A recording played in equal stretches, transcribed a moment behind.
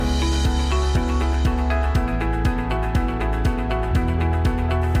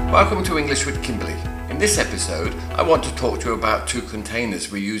Welcome to English with Kimberley. In this episode, I want to talk to you about two containers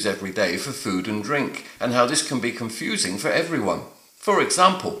we use every day for food and drink, and how this can be confusing for everyone. For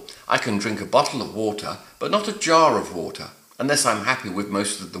example, I can drink a bottle of water, but not a jar of water, unless I'm happy with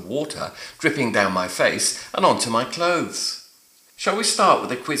most of the water dripping down my face and onto my clothes. Shall we start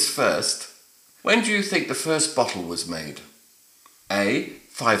with a quiz first? When do you think the first bottle was made? A.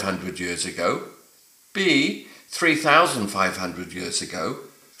 500 years ago. B. 3,500 years ago.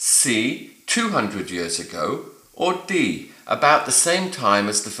 C. 200 years ago. Or D. About the same time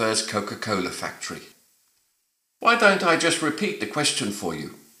as the first Coca-Cola factory. Why don't I just repeat the question for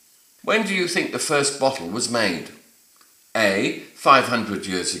you? When do you think the first bottle was made? A. 500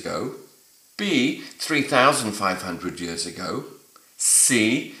 years ago. B. 3,500 years ago.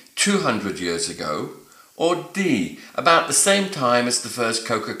 C. 200 years ago. Or D. About the same time as the first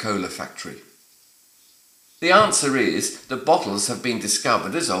Coca-Cola factory. The answer is that bottles have been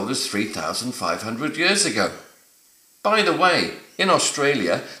discovered as old as 3,500 years ago. By the way, in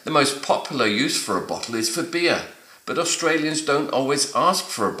Australia, the most popular use for a bottle is for beer, but Australians don't always ask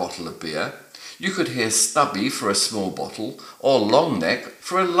for a bottle of beer. You could hear stubby for a small bottle or long neck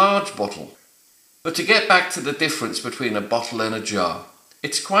for a large bottle. But to get back to the difference between a bottle and a jar,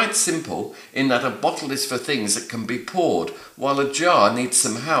 it's quite simple in that a bottle is for things that can be poured, while a jar needs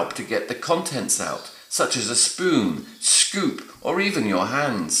some help to get the contents out, such as a spoon, scoop, or even your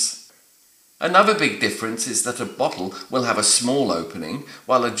hands. Another big difference is that a bottle will have a small opening,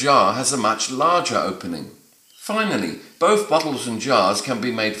 while a jar has a much larger opening. Finally, both bottles and jars can be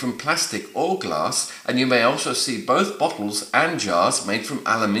made from plastic or glass, and you may also see both bottles and jars made from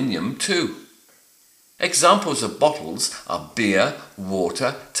aluminium too. Examples of bottles are beer,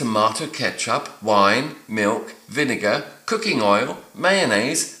 water, tomato ketchup, wine, milk, vinegar, cooking oil,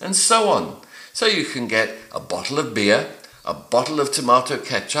 mayonnaise, and so on. So you can get a bottle of beer, a bottle of tomato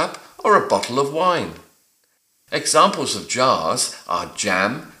ketchup, or a bottle of wine. Examples of jars are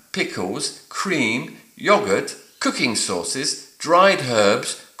jam, pickles, cream, yogurt, cooking sauces, dried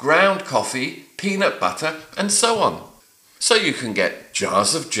herbs, ground coffee, peanut butter, and so on. So you can get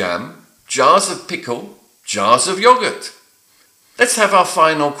jars of jam, jars of pickle, jars of yogurt. Let's have our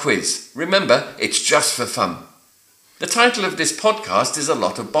final quiz. Remember, it's just for fun. The title of this podcast is A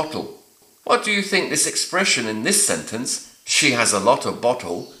Lot of Bottle. What do you think this expression in this sentence, she has a lot of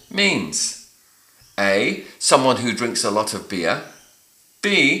bottle, means? A. Someone who drinks a lot of beer.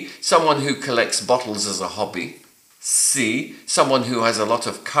 B. Someone who collects bottles as a hobby. C. Someone who has a lot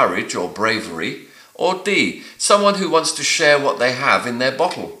of courage or bravery. Or D. Someone who wants to share what they have in their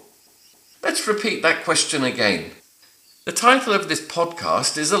bottle. Let's repeat that question again. The title of this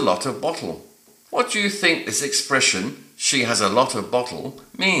podcast is A Lot of Bottle. What do you think this expression, she has a lot of bottle,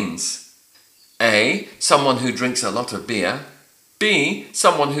 means? A. Someone who drinks a lot of beer. B.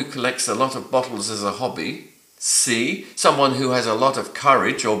 Someone who collects a lot of bottles as a hobby. C. Someone who has a lot of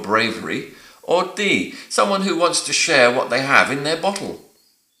courage or bravery. Or D. Someone who wants to share what they have in their bottle.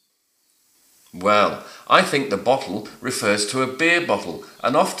 Well, I think the bottle refers to a beer bottle,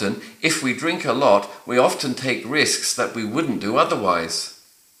 and often, if we drink a lot, we often take risks that we wouldn't do otherwise.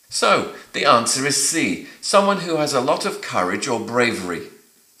 So, the answer is C. Someone who has a lot of courage or bravery.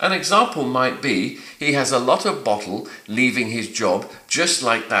 An example might be, he has a lot of bottle leaving his job just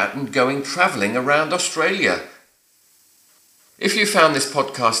like that and going travelling around Australia. If you found this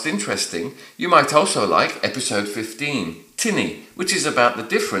podcast interesting, you might also like episode 15, Tinny, which is about the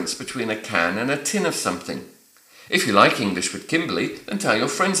difference between a can and a tin of something. If you like English with Kimberley, then tell your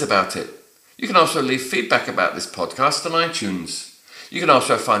friends about it. You can also leave feedback about this podcast on iTunes. You can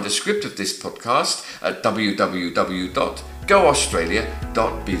also find a script of this podcast at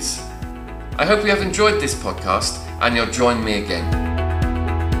www.goaustralia.biz. I hope you have enjoyed this podcast and you'll join me again.